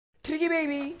Biggie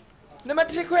baby. No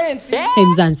matter frequency. Hey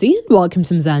Mzansi, and welcome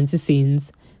to Mzansi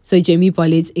Scenes. So Jamie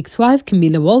Bartlett's ex-wife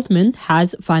Camilla Waldman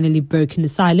has finally broken the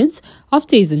silence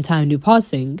after his untimely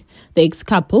passing. The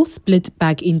ex-couple split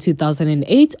back in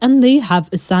 2008 and they have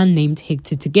a son named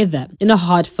Hector together. In a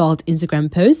heartfelt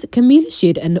Instagram post, Camilla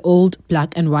shared an old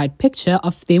black and white picture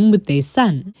of them with their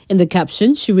son. In the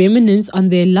caption, she reminisced on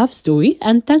their love story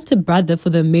and thanked her brother for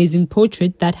the amazing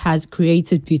portrait that has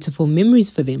created beautiful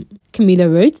memories for them. Camilla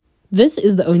wrote, "This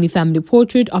is the only family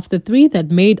portrait of the three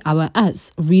that made our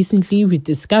us recently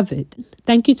rediscovered.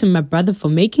 Thank you to my brother for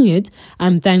making it.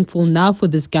 I'm thankful now for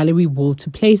this gallery wall to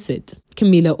place it."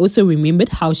 Camilla also remembered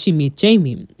how she met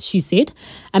Jamie. She said,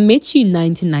 "I met you in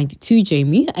 1992,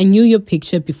 Jamie. I knew your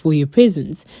picture before your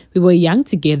presence. We were young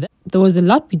together. There was a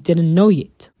lot we didn't know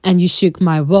yet. And you shook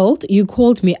my world. You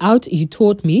called me out. You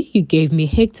taught me. You gave me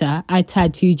Hector. I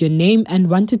tattooed your name and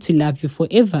wanted to love you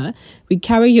forever. We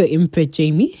carry your imprint,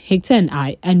 Jamie, Hector and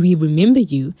I, and we remember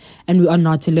you. And we are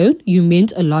not alone. You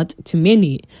meant a lot to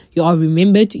many. You are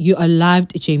remembered. You are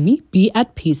loved, Jamie. Be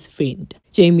at peace, friend."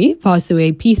 Jamie passed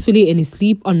away peacefully in his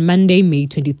sleep on Monday, May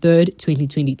 23rd,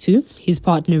 2022. His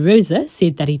partner Rosa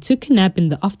said that he took a nap in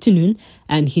the afternoon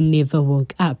and he never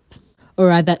woke up.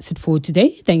 Alright, that's it for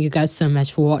today. Thank you guys so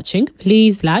much for watching.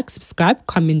 Please like, subscribe,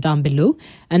 comment down below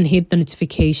and hit the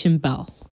notification bell.